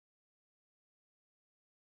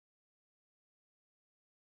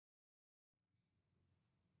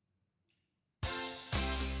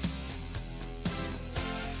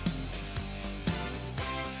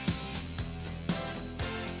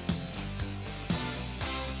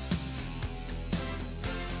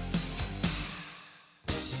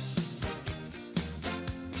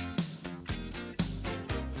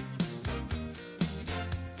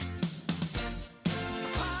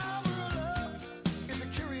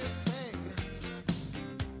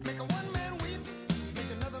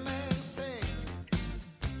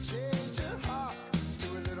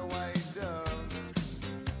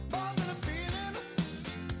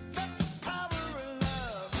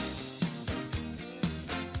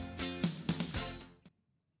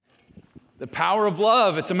The power of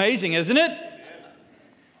love. It's amazing, isn't it?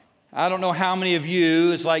 I don't know how many of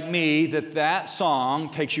you is like me that song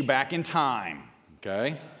takes you back in time,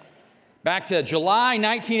 okay? Back to July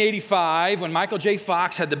 1985 when Michael J.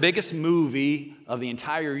 Fox had the biggest movie of the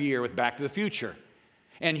entire year with Back to the Future.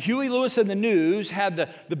 And Huey Lewis and the News had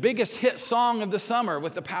the biggest hit song of the summer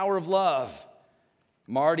with The Power of Love.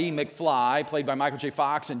 Marty McFly, played by Michael J.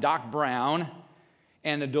 Fox, and Doc Brown,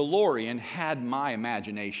 and a DeLorean had my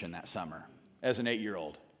imagination that summer as an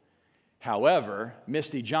 8-year-old. However,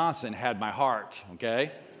 Misty Johnson had my heart,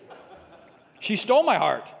 okay? She stole my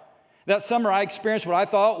heart. That summer, I experienced what I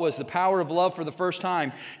thought was the power of love for the first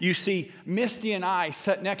time. You see, Misty and I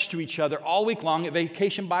sat next to each other all week long at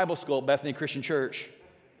Vacation Bible School at Bethany Christian Church.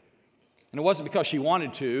 And it wasn't because she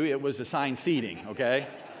wanted to, it was assigned seating, okay?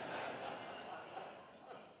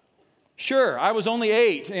 Sure, I was only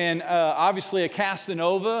 8 and obviously a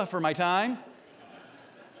Casanova for my time.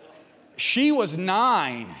 She was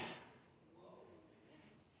 9.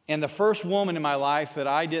 And the first woman in my life that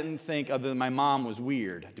I didn't think other than my mom was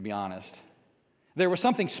weird, to be honest. There was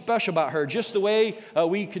something special about her. Just the way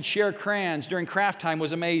we could share crayons during craft time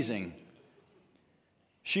was amazing.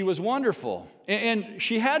 She was wonderful. And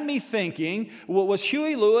she had me thinking, well, was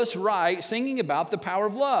Huey Lewis right singing about the power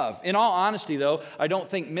of love? In all honesty, though, I don't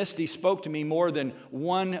think Misty spoke to me more than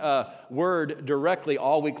one word directly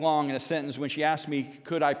all week long in a sentence when she asked me,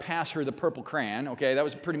 could I pass her the purple crayon? Okay, that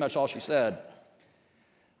was pretty much all she said.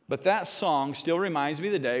 But that song still reminds me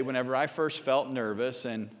of the day whenever I first felt nervous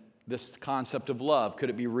and this concept of love, could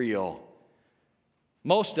it be real?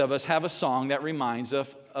 Most of us have a song that reminds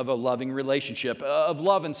us of a loving relationship, of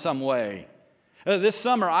love in some way. This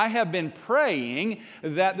summer, I have been praying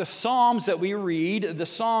that the Psalms that we read, the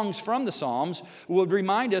songs from the Psalms, would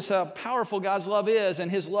remind us how powerful God's love is and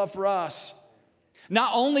His love for us.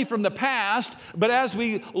 Not only from the past, but as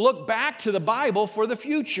we look back to the Bible for the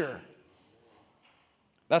future.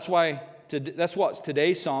 That's what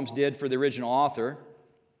today's Psalms did for the original author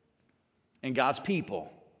and God's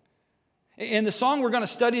people. In the song we're going to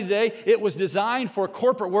study today, it was designed for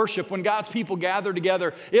corporate worship when God's people gathered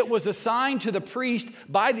together. It was assigned to the priest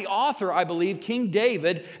by the author, I believe, King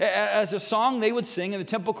David, as a song they would sing in the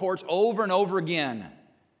temple courts over and over again.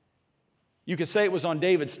 You could say it was on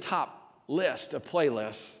David's top list of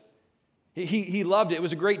playlists. He loved it. It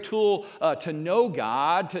was a great tool to know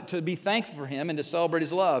God, to be thankful for Him, and to celebrate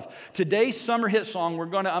His love. Today's summer hit song we're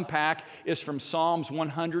going to unpack is from Psalms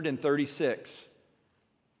 136.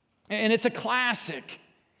 And it's a classic.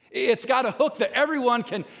 It's got a hook that everyone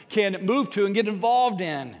can move to and get involved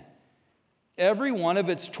in. Every one of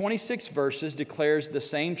its 26 verses declares the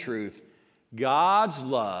same truth. God's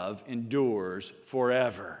love endures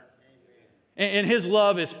forever. And His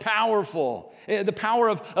love is powerful. The power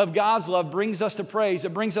of God's love brings us to praise.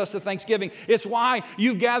 It brings us to thanksgiving. It's why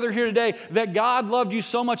you've gathered here today, that God loved you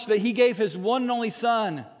so much that He gave His one and only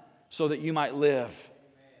Son so that you might live.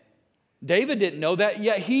 David didn't know that,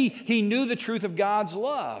 yet he knew the truth of God's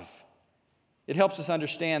love. It helps us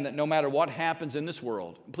understand that no matter what happens in this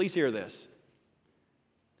world, please hear this.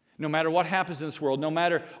 No matter what happens in this world, no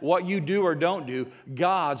matter what you do or don't do,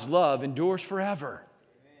 God's love endures forever.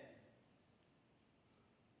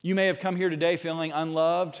 You may have come here today feeling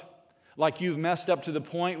unloved, like you've messed up to the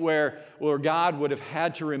point where God would have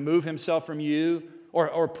had to remove Himself from you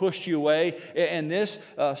or pushed you away. And this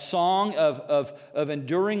song of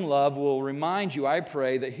enduring love will remind you, I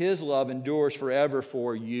pray, that His love endures forever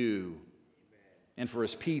for you and for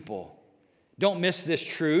His people. Don't miss this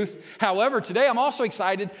truth. However, today I'm also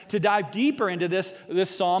excited to dive deeper into this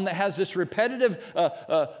psalm that has this repetitive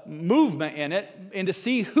movement in it, and to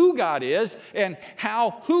see who God is and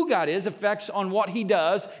how who God is affects on what He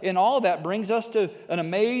does. And all that brings us to an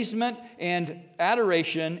amazement and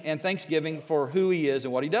adoration and thanksgiving for who He is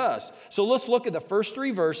and what He does. So let's look at the first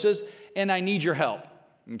 3 verses, and I need your help,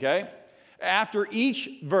 okay? After each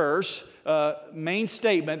verse, main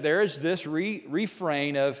statement, there is this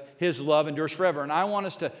refrain of His love endures forever. And I want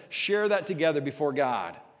us to share that together before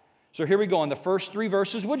God. So here we go in the first 3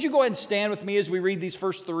 verses. Would you go ahead and stand with me as we read these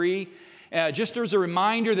first 3? Just as a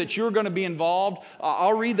reminder that you're going to be involved,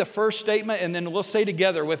 I'll read the first statement and then we'll say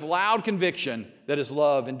together with loud conviction that His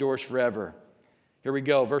love endures forever. Here we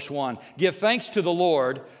go, verse 1. Give thanks to the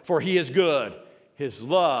Lord, for He is good. His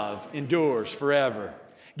love endures forever.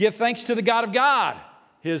 Give thanks to the God of God.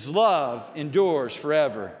 His love endures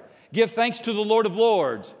forever. Give thanks to the Lord of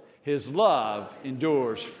Lords. His love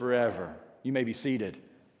endures forever. You may be seated.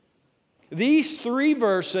 These 3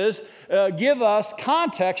 verses give us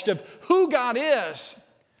context of who God is.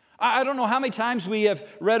 I don't know how many times we have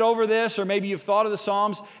read over this, or maybe you've thought of the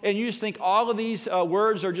Psalms, and you just think all of these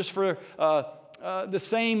words are just for the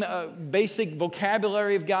same basic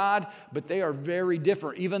vocabulary of God, but they are very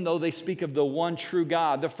different, even though they speak of the one true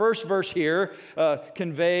God. The first verse here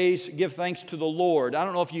conveys, give thanks to the Lord. I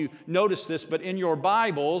don't know if you noticed this, but in your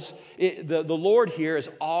Bibles, the Lord here is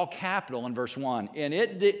all capital in verse 1, and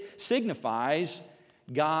it signifies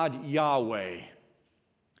God Yahweh.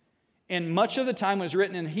 And much of the time when it was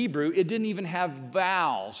written in Hebrew, it didn't even have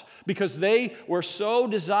vowels because they were so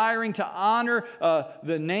desiring to honor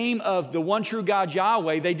the name of the one true God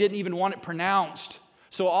Yahweh, they didn't even want it pronounced.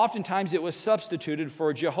 So oftentimes it was substituted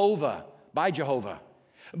for Jehovah, by Jehovah.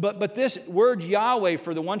 But this word Yahweh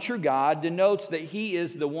for the one true God denotes that He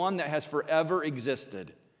is the one that has forever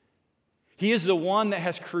existed. He is the one that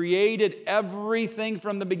has created everything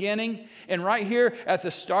from the beginning. And right here at the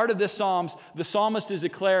start of this Psalms, the psalmist is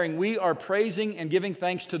declaring, we are praising and giving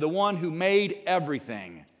thanks to the one who made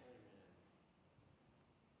everything.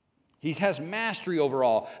 He has mastery over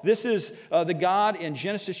all. This is the God in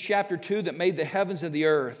Genesis chapter 2 that made the heavens and the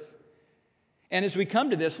earth. And as we come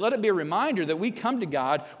to this, let it be a reminder that we come to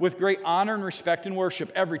God with great honor and respect and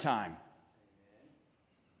worship every time.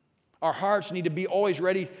 Our hearts need to be always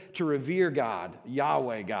ready to revere God,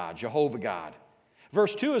 Yahweh God, Jehovah God.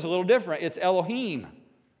 Verse 2 is a little different. It's Elohim.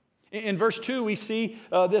 In verse 2, we see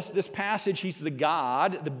this passage. He's the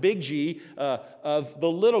God, the big G, of the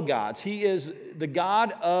little gods. He is the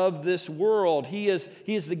God of this world. He is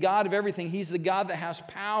the God of everything. He's the God that has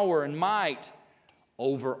power and might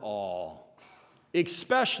over all.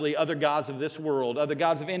 Especially other gods of this world, other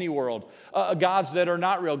gods of any world, gods that are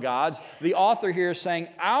not real gods. The author here is saying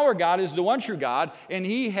our God is the one true God, and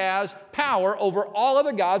He has power over all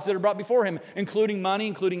other gods that are brought before Him, including money,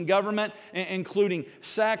 including government, including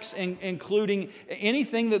sex, including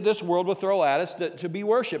anything that this world will throw at us to be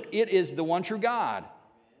worshipped. It is the one true God,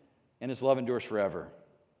 and His love endures forever.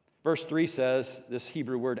 Verse 3 says this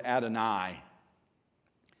Hebrew word Adonai.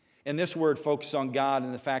 And this word focuses on God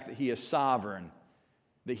and the fact that He is sovereign,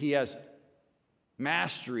 that He has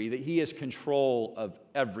mastery, that He has control of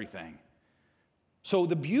everything. So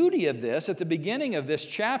the beauty of this, at the beginning of this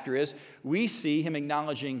chapter, is we see Him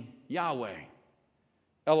acknowledging Yahweh,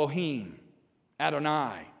 Elohim,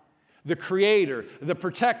 Adonai, the Creator, the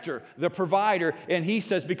Protector, the Provider. And He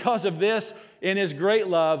says, because of this, in His great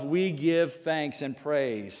love, we give thanks and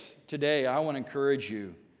praise. Today, I want to encourage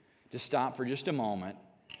you to stop for just a moment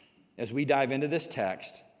as we dive into this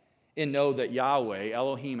text and know that Yahweh,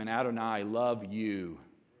 Elohim, and Adonai love you.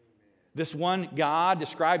 This one God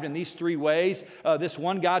described in these three ways, this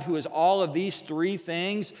one God who is all of these three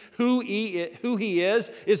things, who he is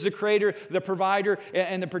the Creator, the Provider,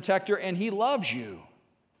 and the Protector, and He loves you.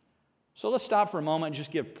 So let's stop for a moment and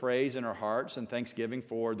just give praise in our hearts and thanksgiving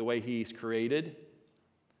for the way He's created,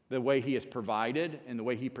 the way He has provided, and the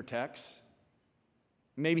way He protects.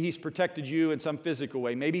 Maybe He's protected you in some physical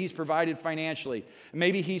way. Maybe He's provided financially.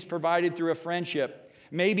 Maybe He's provided through a friendship.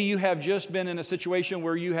 Maybe you have just been in a situation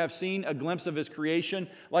where you have seen a glimpse of His creation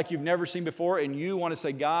like you've never seen before, and you want to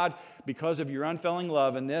say, God, because of your unfailing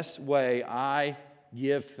love in this way, I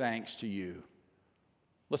give thanks to you.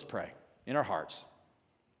 Let's pray in our hearts.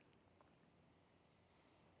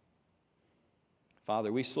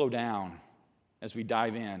 Father, we slow down as we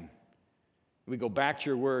dive in. We go back to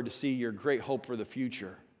your word to see your great hope for the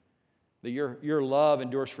future, that your love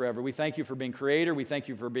endures forever. We thank you for being creator. We thank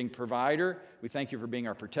you for being provider. We thank you for being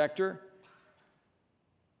our protector.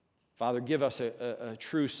 Father, give us a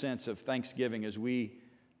true sense of thanksgiving as we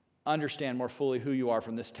understand more fully who you are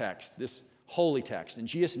from this text, this holy text. In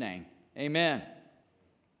Jesus' name, amen.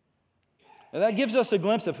 Now that gives us a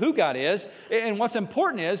glimpse of who God is, and what's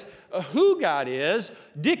important is who God is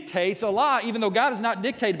dictates a lot. Even though God is not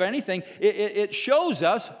dictated by anything, it shows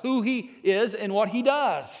us who He is and what He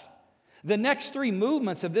does. The next three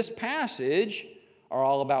movements of this passage are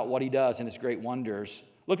all about what He does and His great wonders.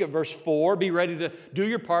 Look at verse 4. Be ready to do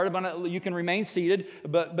your part. You can remain seated,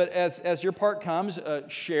 but as your part comes,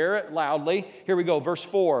 share it loudly. Here we go, verse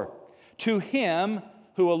 4. To Him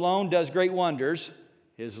who alone does great wonders,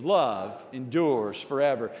 His love endures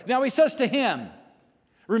forever. Now He says to Him.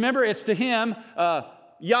 Remember, it's to Him,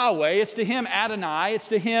 Yahweh. It's to Him, Adonai. It's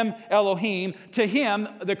to Him, Elohim. To Him,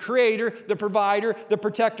 the Creator, the Provider, the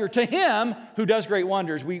Protector. To Him who does great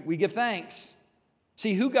wonders, we give thanks.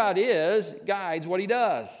 See, who God is guides what He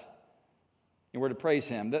does. And we're to praise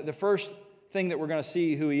Him. The first thing that we're going to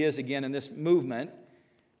see who He is again in this movement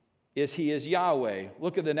is He is Yahweh.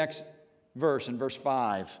 Look at the next verse in verse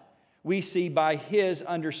 5. We see by His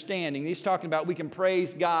understanding. He's talking about we can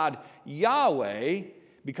praise God Yahweh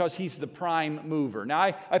because he's the prime mover.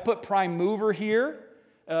 Now, I put prime mover here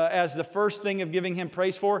as the first thing of giving him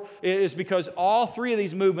praise for, is because all three of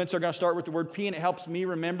these movements are going to start with the word P, and it helps me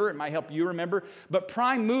remember. It might help you remember. But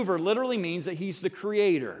prime mover literally means that he's the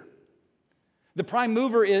creator. The prime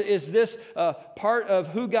mover is this part of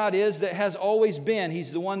who God is that has always been.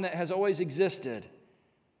 He's the one that has always existed.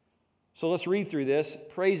 So let's read through this,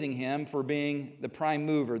 praising him for being the prime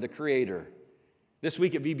mover, the creator. This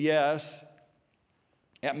week at VBS,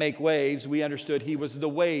 at Make Waves, we understood he was the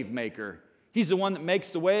wave maker. He's the one that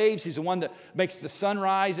makes the waves. He's the one that makes the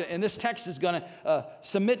sunrise. And this text is going to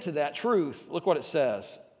submit to that truth. Look what it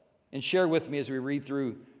says. And share with me as we read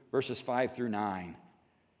through verses 5 through 9.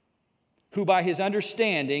 Who by his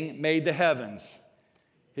understanding made the heavens.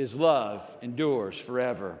 His love endures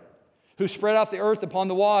forever. Who spread out the earth upon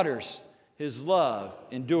the waters. His love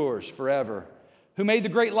endures forever. Who made the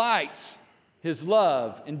great lights. His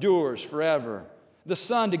love endures forever. The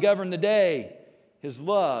sun to govern the day. His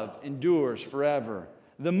love endures forever.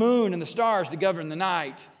 The moon and the stars to govern the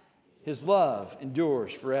night. His love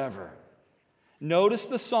endures forever. Notice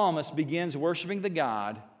the psalmist begins worshiping the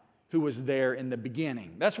God who was there in the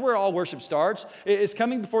beginning. That's where all worship starts. It's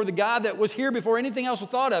coming before the God that was here before anything else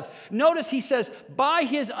was thought of. Notice he says, by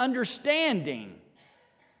his understanding,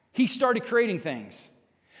 he started creating things.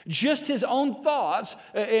 Just his own thoughts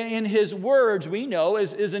in his words, we know,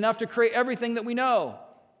 is enough to create everything that we know.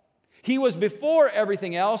 He was before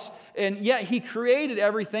everything else, and yet he created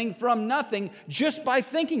everything from nothing just by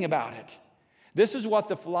thinking about it. This is what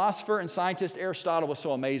the philosopher and scientist Aristotle was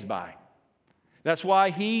so amazed by. That's why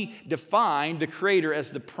he defined the creator as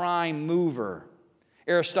the prime mover.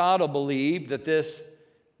 Aristotle believed that this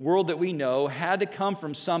world that we know had to come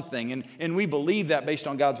from something, and we believe that based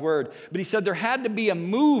on God's word. But he said there had to be a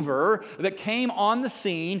mover that came on the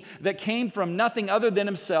scene, that came from nothing other than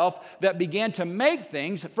himself, that began to make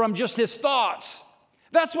things from just his thoughts.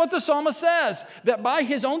 That's what the psalmist says, that by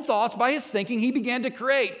his own thoughts, by his thinking, he began to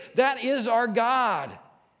create. That is our God.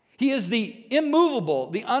 He is the immovable,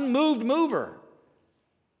 the unmoved mover.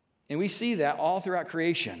 And we see that all throughout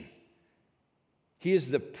creation. He is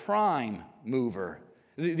the prime mover.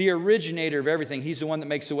 The originator of everything. He's the one that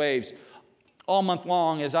makes the waves. All month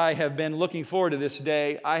long, as I have been looking forward to this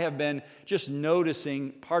day, I have been just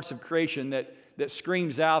noticing parts of creation that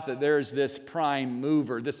screams out that there's this prime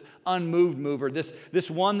mover, this unmoved mover,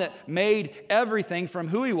 this one that made everything from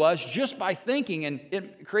who he was just by thinking, and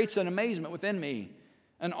it creates an amazement within me,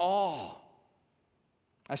 an awe.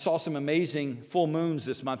 I saw some amazing full moons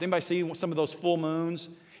this month. Anybody see some of those full moons?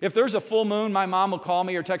 If there's a full moon, my mom will call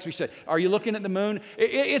me or text me and say, are you looking at the moon?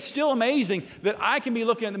 It's still amazing that I can be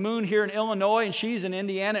looking at the moon here in Illinois and she's in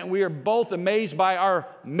Indiana, and we are both amazed by our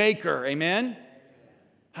Maker. Amen?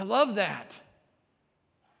 I love that.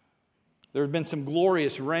 There have been some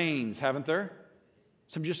glorious rains, haven't there?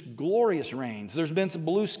 Some just glorious rains. There's been some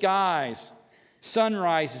blue skies,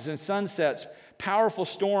 sunrises and sunsets, powerful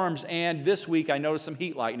storms, and this week I noticed some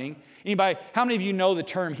heat lightning. Anybody, how many of you know the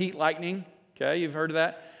term heat lightning? Okay, you've heard of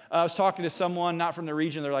that? I was talking to someone not from the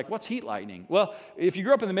region. They're like, what's heat lightning? Well, if you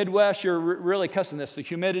grew up in the Midwest, you're really cussing this, the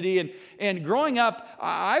humidity. And growing up,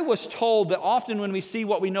 I was told that often when we see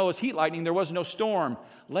what we know as heat lightning, there was no storm.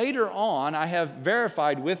 Later on, I have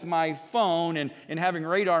verified with my phone and having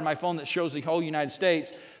radar on my phone that shows the whole United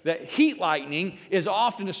States that heat lightning is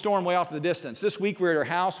often a storm way off in the distance. This week we were at our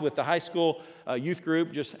house with the high school youth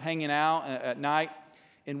group just hanging out at night.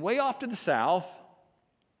 And way off to the south,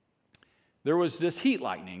 there was this heat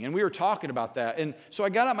lightning, and we were talking about that. And so I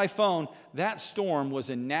got out my phone. That storm was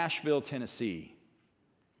in Nashville, Tennessee,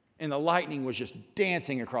 and the lightning was just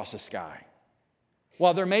dancing across the sky.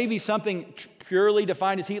 While there may be something purely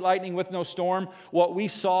defined as heat lightning with no storm, what we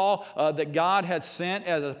saw that God had sent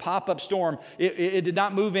as a pop-up storm, it did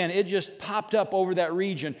not move in. It just popped up over that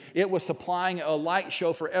region. It was supplying a light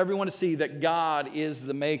show for everyone to see that God is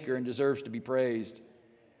the maker and deserves to be praised.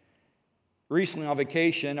 Recently on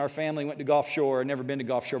vacation, our family went to Gulf Shore. I'd never been to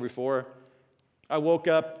Gulf Shore before. I woke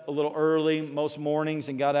up a little early most mornings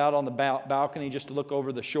and got out on the balcony just to look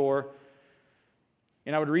over the shore.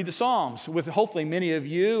 And I would read the Psalms with hopefully many of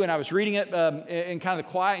you. And I was reading it in kind of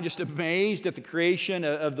the quiet and just amazed at the creation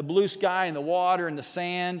of the blue sky and the water and the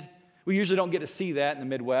sand. We usually don't get to see that in the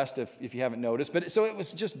Midwest if you haven't noticed. But so it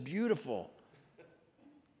was just beautiful.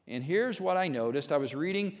 And here's what I noticed. I was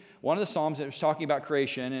reading one of the Psalms that was talking about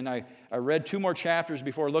creation, and I read 2 more chapters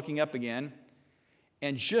before looking up again.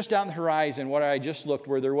 And just out on the horizon, what I just looked,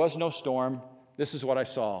 where there was no storm, this is what I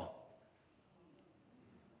saw.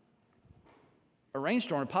 A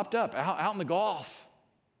rainstorm popped up out in the Gulf.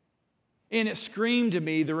 And it screamed to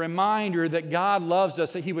me the reminder that God loves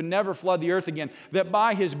us, that He would never flood the earth again, that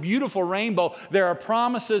by His beautiful rainbow, there are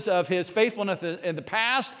promises of His faithfulness in the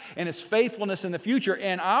past and His faithfulness in the future.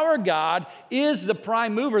 And our God is the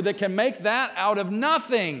prime mover that can make that out of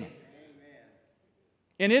nothing.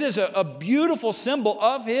 And it is a beautiful symbol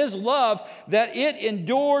of His love that it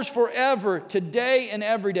endures forever, today and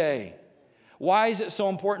every day. Why is it so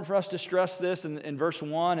important for us to stress this in verse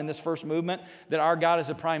 1 in this first movement, that our God is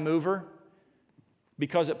a prime mover?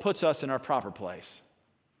 Because it puts us in our proper place.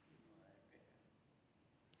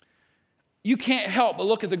 You can't help but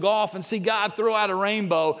look at the Gulf and see God throw out a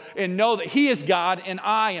rainbow and know that He is God and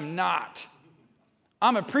I am not.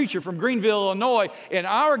 I'm a preacher from Greenville, Illinois, and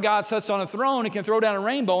our God sits on a throne and can throw down a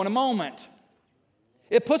rainbow in a moment.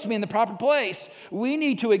 It puts me in the proper place. We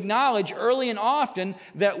need to acknowledge early and often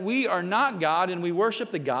that we are not God and we worship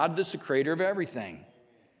the God that's the creator of everything.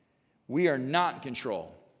 We are not in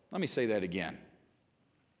control. Let me say that again.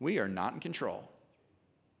 We are not in control,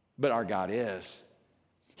 but our God is.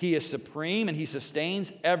 He is supreme and He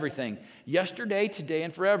sustains everything, yesterday, today,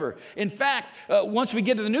 and forever. In fact, once we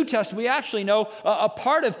get to the New Testament, we actually know a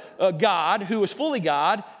part of God who is fully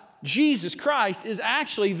God, Jesus Christ, is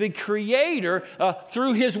actually the creator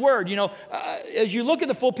through His Word. You know, as you look at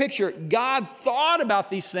the full picture, God thought about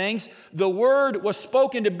these things. The Word was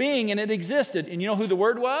spoken to being and it existed. And you know who the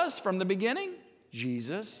Word was from the beginning?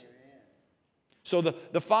 Jesus. So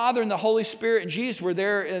the Father and the Holy Spirit and Jesus were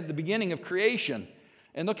there at the beginning of creation.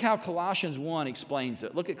 And look how Colossians 1 explains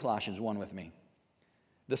it. Look at Colossians 1 with me.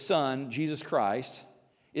 The Son, Jesus Christ,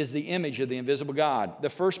 is the image of the invisible God, the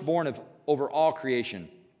firstborn over all creation.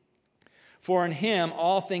 For in Him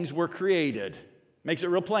all things were created. Makes it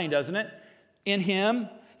real plain, doesn't it? In Him,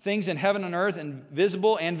 things in heaven and earth,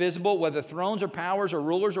 invisible and visible, whether thrones or powers or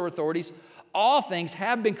rulers or authorities, all things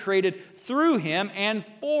have been created through Him and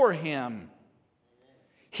for Him.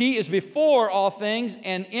 He is before all things,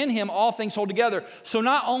 and in Him all things hold together. So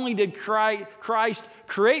not only did Christ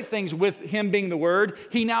create things with Him being the Word,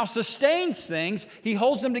 He now sustains things. He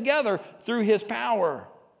holds them together through His power.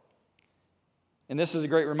 And this is a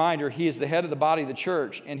great reminder. He is the head of the body of the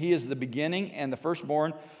church, and He is the beginning and the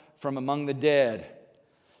firstborn from among the dead,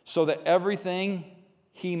 so that everything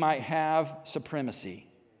He might have supremacy.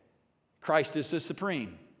 Christ is the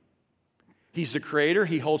supreme. He's the creator.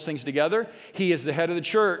 He holds things together. He is the head of the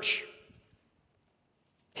church.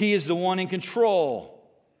 He is the one in control.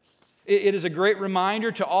 It is a great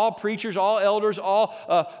reminder to all preachers, all elders,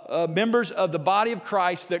 all members of the body of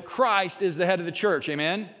Christ that Christ is the head of the church.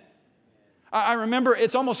 Amen? I remember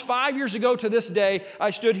it's almost 5 years ago to this day, I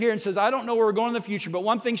stood here and says, I don't know where we're going in the future, but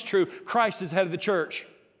one thing's true. Christ is the head of the church.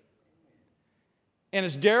 And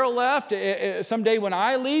as Daryl left, someday when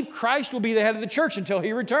I leave, Christ will be the head of the church until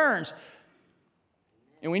He returns.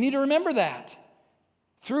 And we need to remember that.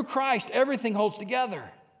 Through Christ, everything holds together.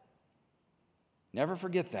 Never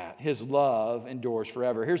forget that. His love endures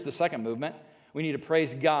forever. Here's the second movement. We need to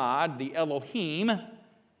praise God, the Elohim,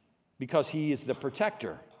 because He is the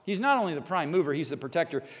protector. He's not only the prime mover, He's the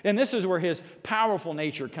protector. And this is where His powerful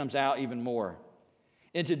nature comes out even more.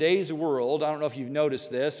 In today's world, I don't know if you've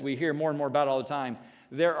noticed this, we hear more and more about it all the time,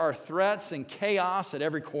 there are threats and chaos at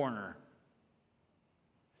every corner.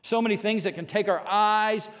 So many things that can take our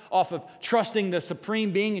eyes off of trusting the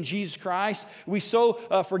supreme being in Jesus Christ. We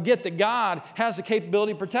so forget that God has the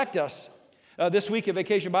capability to protect us. This week at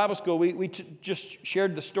Vacation Bible School, we just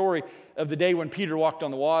shared the story of the day when Peter walked on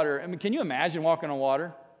the water. I mean, can you imagine walking on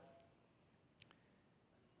water?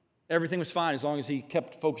 Everything was fine as long as he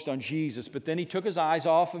kept focused on Jesus. But then he took his eyes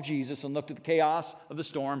off of Jesus and looked at the chaos of the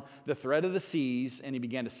storm, the threat of the seas, and he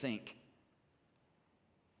began to sink.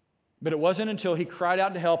 But it wasn't until he cried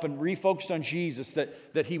out to help and refocused on Jesus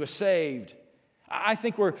that he was saved. I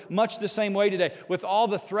think we're much the same way today. With all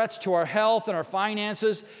the threats to our health and our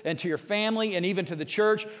finances and to your family and even to the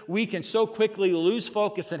church, we can so quickly lose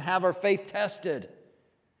focus and have our faith tested.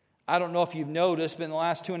 I don't know if you've noticed, but in the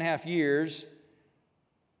last 2.5 years,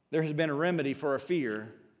 there has been a remedy for our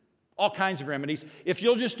fear. All kinds of remedies. If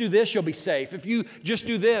you'll just do this, you'll be safe. If you just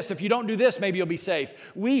do this, if you don't do this, maybe you'll be safe.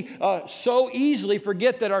 We so easily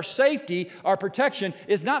forget that our safety, our protection,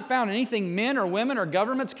 is not found in anything men or women or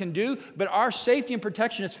governments can do, but our safety and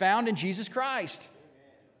protection is found in Jesus Christ.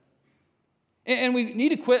 And we need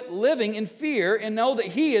to quit living in fear and know that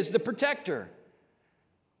He is the protector.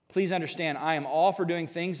 Please understand, I am all for doing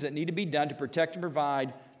things that need to be done to protect and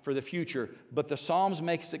provide for the future, but the Psalms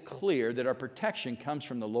makes it clear that our protection comes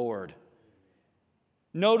from the Lord.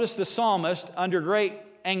 Notice the psalmist under great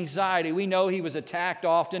anxiety. We know he was attacked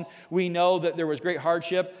often. We know that there was great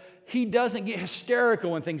hardship. He doesn't get hysterical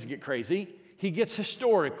when things get crazy. He gets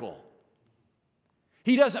historical.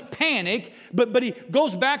 He doesn't panic, but he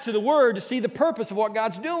goes back to the Word to see the purpose of what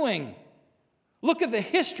God's doing. Look at the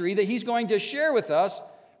history that he's going to share with us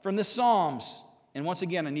from the Psalms. And once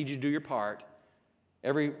again, I need you to do your part.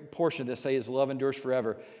 Every portion of this, say, His love endures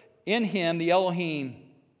forever. In Him, the Elohim,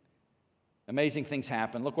 amazing things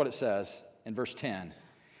happen. Look what it says in verse 10.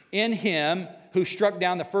 In Him who struck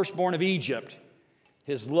down the firstborn of Egypt,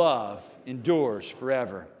 His love endures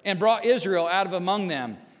forever. And brought Israel out of among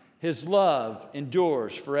them, His love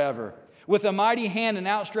endures forever. With a mighty hand and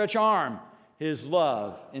outstretched arm, His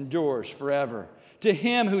love endures forever. To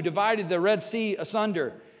Him who divided the Red Sea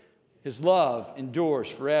asunder, His love endures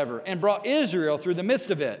forever. And brought Israel through the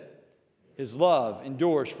midst of it, His love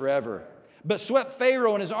endures forever. But swept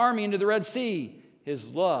Pharaoh and his army into the Red Sea,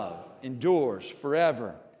 His love endures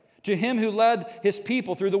forever. To Him who led His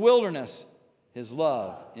people through the wilderness, His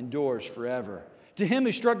love endures forever. To Him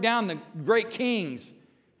who struck down the great kings,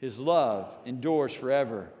 His love endures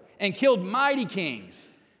forever. And killed mighty kings,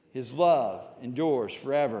 His love endures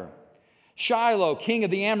forever. Shiloh, king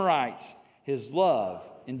of the Amorites, His love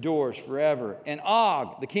endures forever. And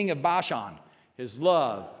Og, the king of Bashan, His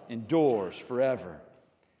love endures forever.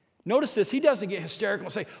 Notice this, he doesn't get hysterical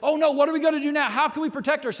and say, oh no, what are we going to do now? How can we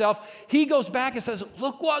protect ourselves? He goes back and says,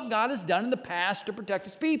 look what God has done in the past to protect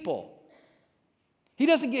His people. He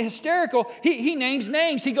doesn't get hysterical. He names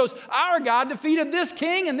names. He goes, our God defeated this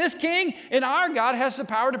king, and our God has the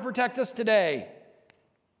power to protect us today.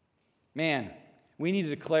 Man, we need to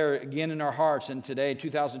declare again in our hearts and today,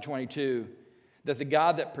 2022, that the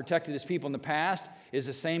God that protected His people in the past is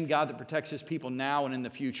the same God that protects His people now and in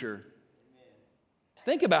the future.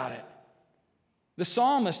 Think about it. The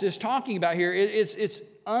psalmist is talking about here, it's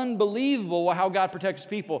unbelievable how God protects His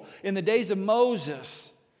people. In the days of Moses,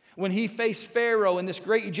 when he faced Pharaoh and this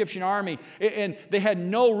great Egyptian army, and they had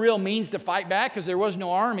no real means to fight back because there was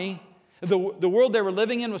no army. The world they were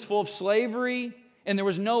living in was full of slavery, and there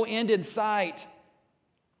was no end in sight.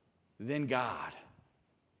 Then God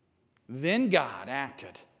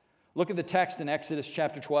acted. Look at the text in Exodus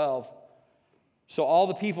chapter 12. So all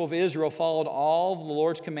the people of Israel followed all of the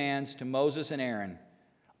Lord's commands to Moses and Aaron.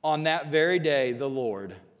 On that very day, the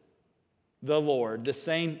Lord, the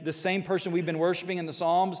same person we've been worshiping in the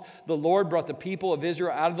Psalms, the Lord brought the people of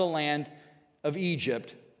Israel out of the land of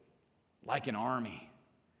Egypt like an army.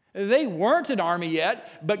 They weren't an army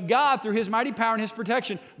yet, but God, through His mighty power and His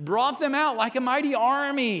protection, brought them out like a mighty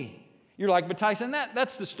army. You're like, but Tyson,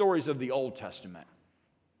 that's the stories of the Old Testament.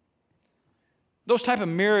 Those type of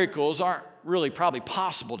miracles aren't really probably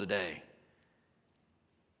possible today.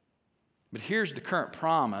 But here's the current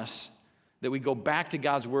promise that we go back to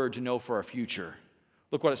God's Word to know for our future.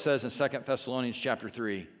 Look what it says in 2 Thessalonians chapter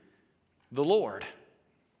 3. The Lord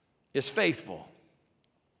is faithful,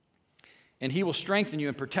 and He will strengthen you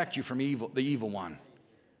and protect you from the evil one.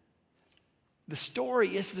 The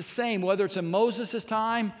story is the same, whether it's in Moses'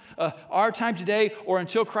 time, our time today, or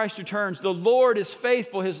until Christ returns. The Lord is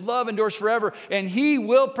faithful. His love endures forever, and He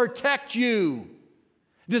will protect you.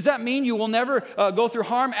 Does that mean you will never go through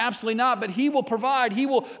harm? Absolutely not. But He will provide. He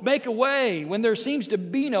will make a way when there seems to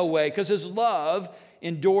be no way, because His love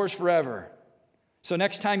endures forever. So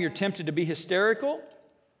next time you're tempted to be hysterical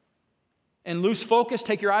and lose focus,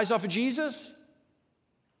 take your eyes off of Jesus,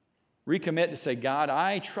 recommit to say, God,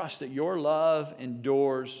 I trust that Your love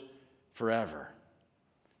endures forever.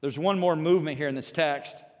 There's one more movement here in this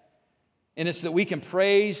text, and it's that we can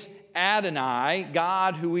praise Adonai,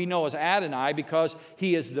 God who we know as Adonai, because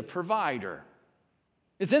He is the provider.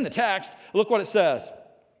 It's in the text. Look what it says.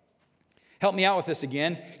 Help me out with this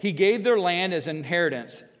again. He gave their land as an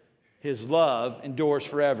inheritance. His love endures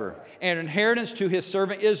forever. An inheritance to His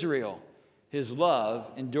servant Israel. His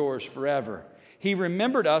love endures forever. He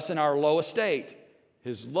remembered us in our low estate.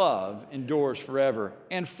 His love endures forever.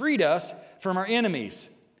 And freed us from our enemies.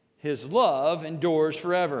 His love endures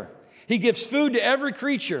forever. He gives food to every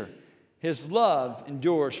creature. His love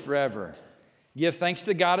endures forever. Give thanks to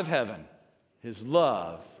the God of heaven. His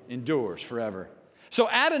love endures forever. So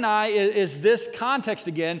Adonai is this context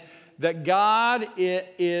again, that God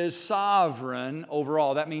is sovereign over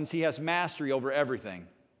all. That means He has mastery over everything.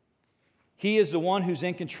 He is the one who's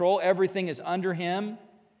in control. Everything is under Him.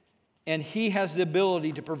 And He has the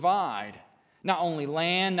ability to provide not only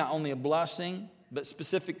land, not only a blessing, but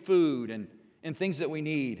specific food and things that we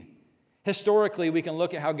need. Historically, we can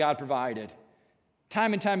look at how God provided.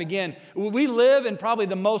 Time and time again, we live in probably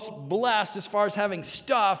the most blessed as far as having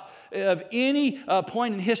stuff of any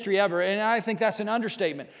point in history ever. And I think that's an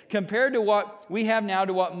understatement. Compared to what we have now,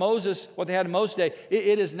 to what they had in Moses' day,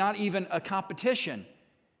 it is not even a competition.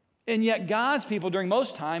 And yet God's people during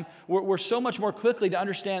most time were so much more quickly to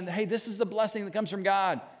understand, hey, this is the blessing that comes from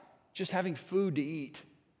God. Just having food to eat,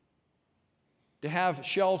 to have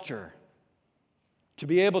shelter, to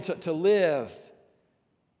be able to live.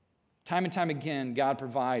 Time and time again, God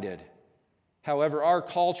provided. However, our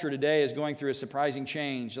culture today is going through a surprising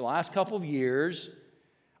change. The last couple of years,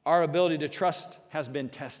 our ability to trust has been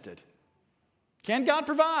tested. Can God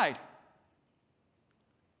provide?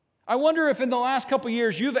 I wonder if in the last couple of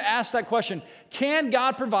years you've asked that question, can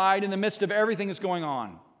God provide in the midst of everything that's going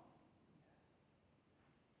on?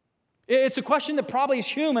 It's a question that probably as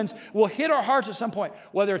humans will hit our hearts at some point,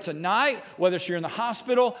 whether it's at night, whether it's you're in the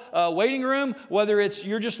hospital waiting room, whether it's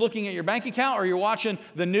you're just looking at your bank account or you're watching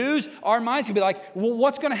the news. Our minds can be like, well,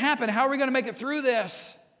 what's going to happen? How are we going to make it through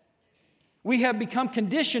this? We have become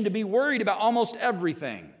conditioned to be worried about almost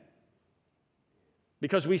everything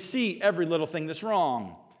because we see every little thing that's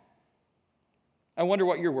wrong. I wonder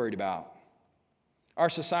what you're worried about. Our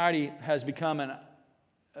society has become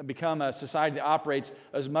a society that operates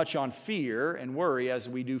as much on fear and worry as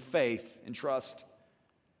we do faith and trust.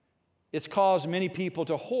 It's caused many people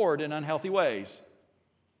to hoard in unhealthy ways.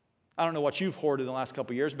 I don't know what you've hoarded in the last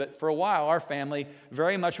couple of years, but for a while our family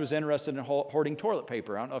very much was interested in hoarding toilet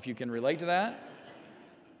paper. I don't know if you can relate to that.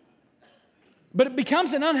 But it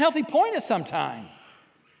becomes an unhealthy point at some time.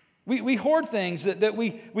 We hoard things that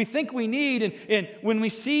we think we need, and when we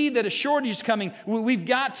see that a shortage is coming, we've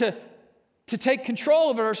got to take control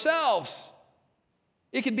of it ourselves.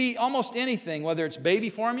 It could be almost anything, whether it's baby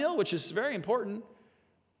formula, which is very important,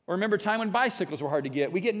 or remember a time when bicycles were hard to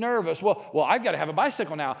get. We get nervous. Well, I've got to have a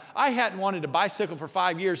bicycle now. I hadn't wanted a bicycle for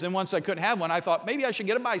 5 years, and once I couldn't have one, I thought maybe I should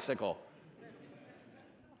get a bicycle.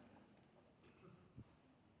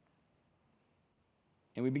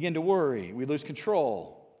 And we begin to worry. We lose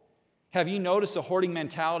control. Have you noticed the hoarding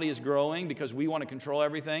mentality is growing because we want to control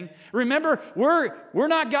everything? Remember, we're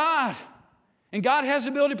not God. And God has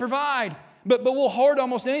the ability to provide. But we'll hoard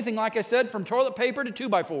almost anything, like I said, from toilet paper to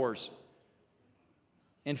 2x4s.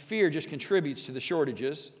 And fear just contributes to the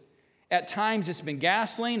shortages. At times it's been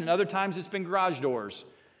gasoline, and other times it's been garage doors.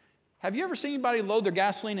 Have you ever seen anybody load their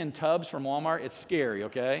gasoline in tubs from Walmart? It's scary,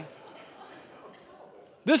 okay?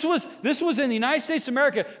 This was in the United States of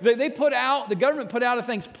America. The government put out a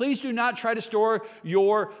thing, please do not try to store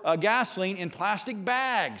your gasoline in plastic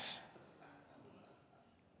bags.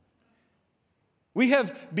 We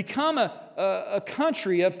have become a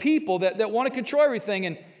country of people that want to control everything,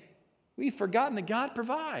 and we've forgotten that God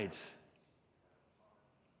provides.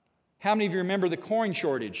 How many of you remember the coin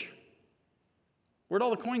shortage? Where'd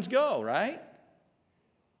all the coins go, right?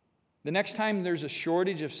 The next time there's a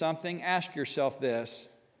shortage of something, ask yourself this.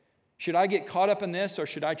 Should I get caught up in this, or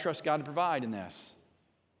should I trust God to provide in this?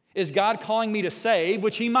 Is God calling me to save,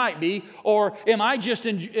 which He might be, or am I just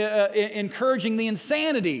encouraging the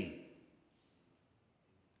insanity?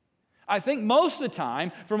 I think most of the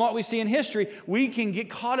time, from what we see in history, we can get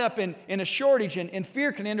caught up in a shortage, and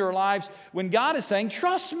fear can enter our lives when God is saying,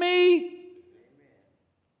 trust me,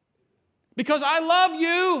 because I love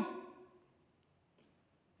you.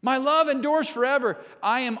 My love endures forever.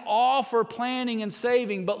 I am all for planning and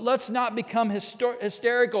saving, but let's not become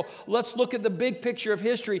hysterical. Let's look at the big picture of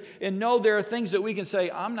history and know there are things that we can say,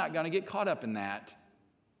 I'm not going to get caught up in that.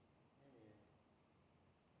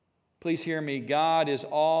 Please hear me. God is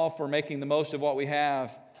all for making the most of what we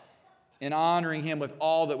have and honoring Him with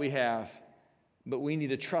all that we have. But we need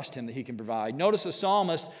to trust Him that He can provide. Notice the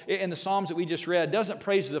psalmist in the Psalms that we just read doesn't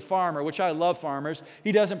praise the farmer, which I love farmers.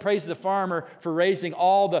 He doesn't praise the farmer for raising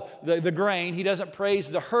all the grain. He doesn't praise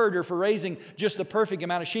the herder for raising just the perfect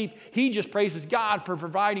amount of sheep. He just praises God for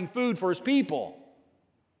providing food for His people.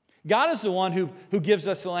 God is the one who gives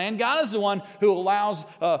us the land. God is the one who allows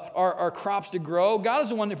our crops to grow. God is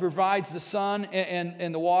the one that provides the sun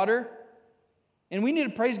and the water. And we need to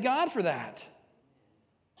praise God for that.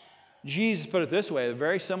 Jesus put it this way, a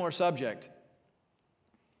very similar subject.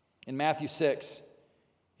 In Matthew 6,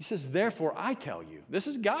 He says, therefore I tell you, this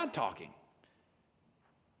is God talking.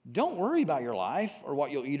 Don't worry about your life or what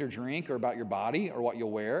you'll eat or drink or about your body or what you'll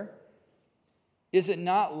wear. Is it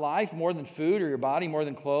not life more than food or your body more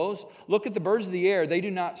than clothes? Look at the birds of the air. They do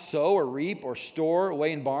not sow or reap or store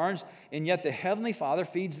away in barns, and yet the Heavenly Father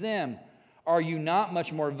feeds them. Are you not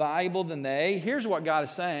much more valuable than they? Here's what God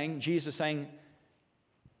is saying. Jesus is saying,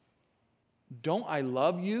 don't I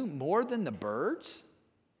love you more than the birds?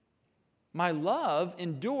 My love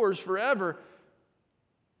endures forever,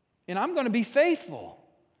 and I'm going to be faithful.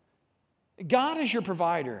 God is your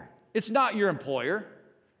provider. It's not your employer.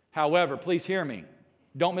 However, please hear me.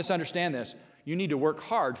 Don't misunderstand this. You need to work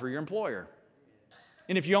hard for your employer.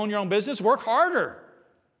 And if you own your own business, work harder.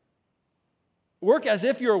 Work as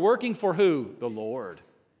if you're working for who? The Lord.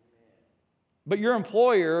 But your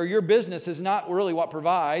employer or your business is not really what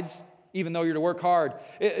provides, even though you're to work hard.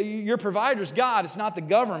 Your provider is God. It's not the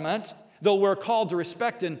government, though we're called to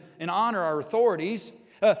respect and honor our authorities.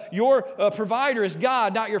 Your provider is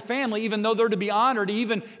God, not your family, even though they're to be honored.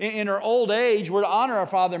 Even in our old age, we're to honor our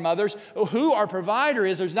father and mothers. Who our provider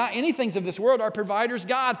is, there's not any things of this world. Our provider is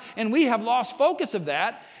God, and we have lost focus of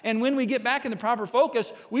that. And when we get back in the proper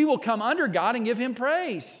focus, we will come under God and give Him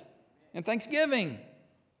praise and thanksgiving.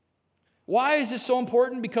 Why is this so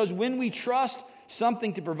important? Because when we trust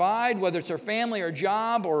something to provide, whether it's our family, our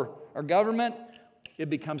job, or our government,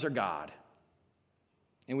 it becomes our God.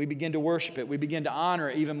 And we begin to worship it. We begin to honor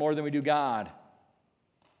it even more than we do God.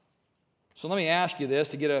 So let me ask you this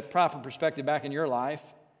to get a proper perspective back in your life.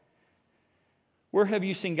 Where have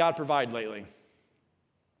you seen God provide lately?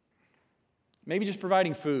 Maybe just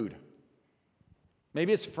providing food.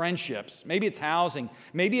 Maybe it's friendships. Maybe it's housing.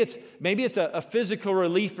 Maybe it's a physical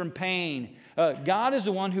relief from pain. God is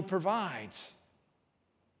the one who provides.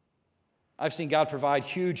 I've seen God provide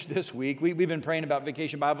huge this week. We've been praying about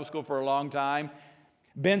Vacation Bible School for a long time.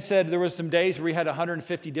 Ben said there was some days where we had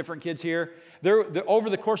 150 different kids here. Over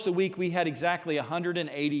the course of the week, we had exactly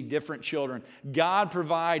 180 different children. God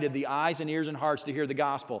provided the eyes and ears and hearts to hear the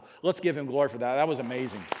gospel. Let's give Him glory for that. That was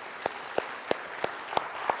amazing.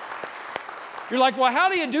 You're like, well, how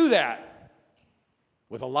do you do that?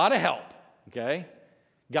 With a lot of help, okay?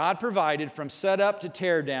 God provided from setup to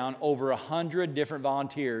tear down over 100 different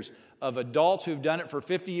volunteers of adults who've done it for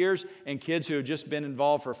 50 years and kids who have just been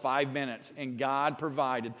involved for 5 minutes. And God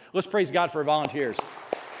provided. Let's praise God for our volunteers.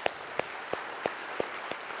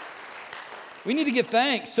 We need to give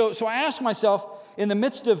thanks. So I ask myself, in the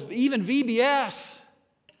midst of even VBS,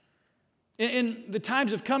 in the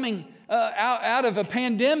times of coming out of a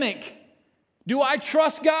pandemic, do I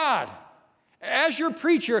trust God? As your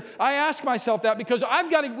preacher, I ask myself that because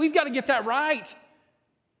we've got to get that right.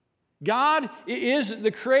 God is the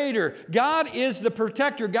creator. God is the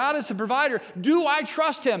protector. God is the provider. Do I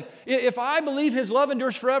trust Him? If I believe His love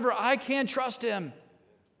endures forever, I can trust Him.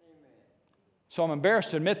 So I'm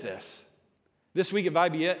embarrassed to admit this. This week at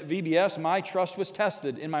VBS, my trust was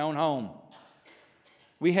tested in my own home.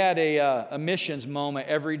 We had a missions moment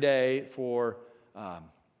every day for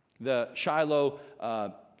the Shiloh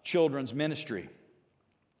Children's Ministry.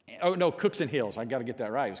 Oh, no, Cookson Hills. I got to get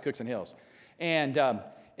that right. It was Cookson Hills. And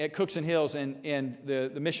at Cookson Hills, and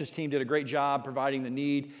the missions team did a great job providing the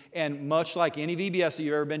need. And much like any VBS that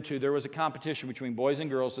you've ever been to, there was a competition between boys and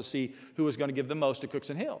girls to see who was going to give the most to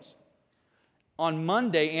Cookson Hills. On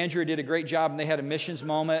Monday, Andrea did a great job, and they had a missions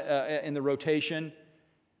moment in the rotation.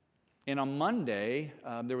 And on Monday,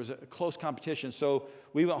 there was a close competition. So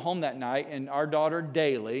we went home that night, and our daughter,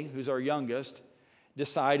 Daly, who's our youngest,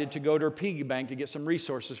 decided to go to her piggy bank to get some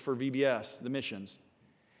resources for VBS, the missions.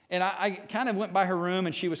 And I kind of went by her room,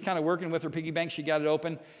 and she was kind of working with her piggy bank. She got it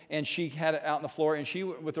open, and she had it out on the floor. And she,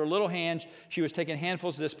 with her little hands, she was taking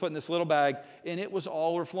handfuls of this, putting this little bag, and it was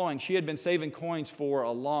all overflowing. She had been saving coins for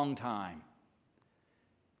a long time.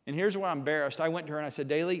 And here's where I'm embarrassed. I went to her and I said,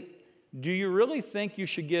 Daly, do you really think you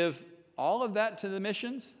should give all of that to the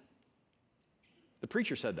missions? The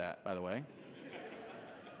preacher said that, by the way.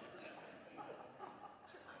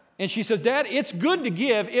 And she says, Dad, it's good to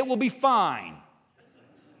give. It will be fine.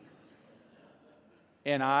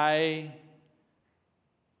 And I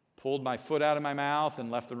pulled my foot out of my mouth and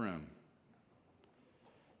left the room.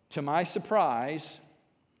 To my surprise,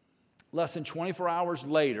 less than 24 hours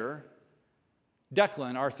later,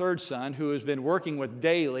 Declan, our third son, who has been working with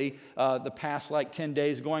Daly the past 10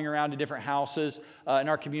 days, going around to different houses in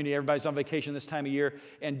our community. Everybody's on vacation this time of year.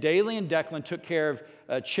 And Daly and Declan took care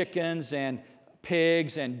of chickens and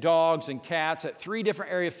pigs and dogs and cats at 3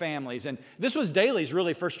 different area families. And this was Daly's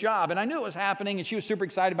really first job. And I knew it was happening, and she was super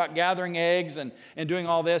excited about gathering eggs and doing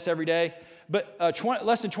all this every day. But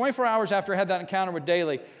less than 24 hours after I had that encounter with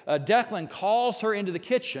Daly, Declan calls her into the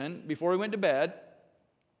kitchen before he went to bed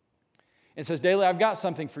and says, Daly, I've got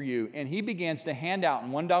something for you. And he begins to hand out in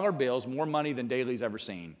 $1 bills more money than Daly's ever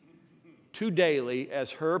seen to Daly as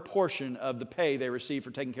her portion of the pay they received for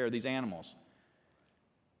taking care of these animals.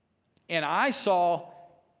 And I saw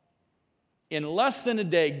in less than a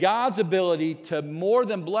day God's ability to more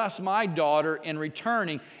than bless my daughter in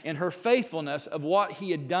returning in her faithfulness of what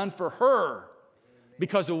He had done for her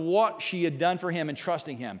because of what she had done for Him and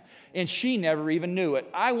trusting Him. And she never even knew it.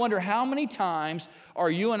 I wonder how many times are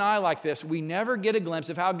you and I like this? We never get a glimpse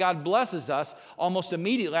of how God blesses us almost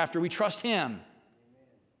immediately after we trust Him.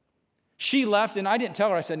 She left, and I didn't tell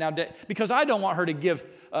her. I said, now, because I don't want her to give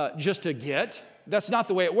just to get. That's not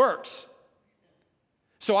the way it works.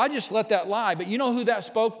 So I just let that lie. But you know who that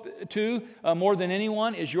spoke to more than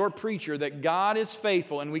anyone is your preacher, that God is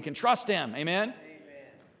faithful and we can trust Him. Amen?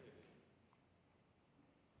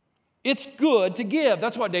 It's good to give.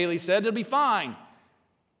 That's what Daly said. It'll be fine.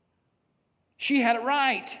 She had it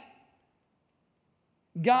right.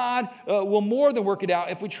 God will more than work it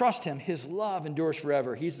out if we trust Him. His love endures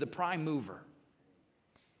forever. He's the prime mover.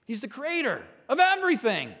 He's the creator of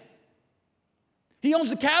everything. He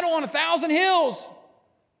owns the cattle on 1,000 hills.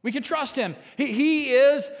 We can trust Him. He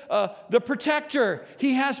is the protector.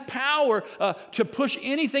 He has power to push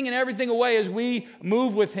anything and everything away as we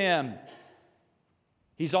move with Him.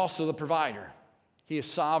 He's also the provider. He is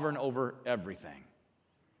sovereign over everything.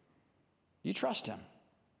 You trust Him.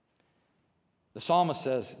 The psalmist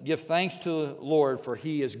says, give thanks to the Lord, for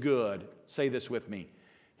He is good. Say this with me.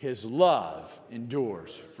 His love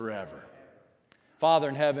endures forever. Father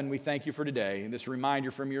in heaven, we thank You for today, and this reminder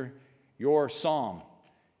from your psalm,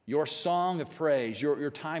 your song of praise,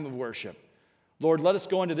 your time of worship. Lord, let us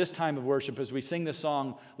go into this time of worship as we sing this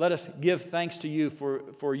song. Let us give thanks to You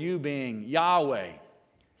for You being Yahweh,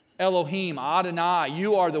 Elohim, Adonai.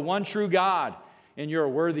 You are the one true God, and You're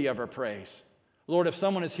worthy of our praise. Lord, if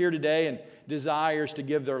someone is here today and desires to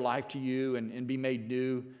give their life to You and be made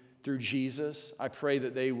new through Jesus, I pray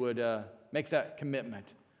that they would make that commitment.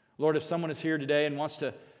 Lord, if someone is here today and wants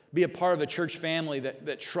to be a part of a church family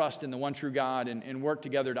that trust in the one true God and work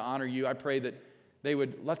together to honor You, I pray that they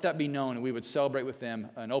would let that be known and we would celebrate with them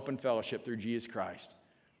an open fellowship through Jesus Christ.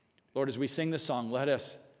 Lord, as we sing this song, let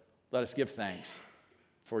us give thanks,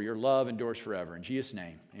 for Your love endures forever. In Jesus'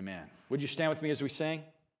 name, amen. Would you stand with me as we sing?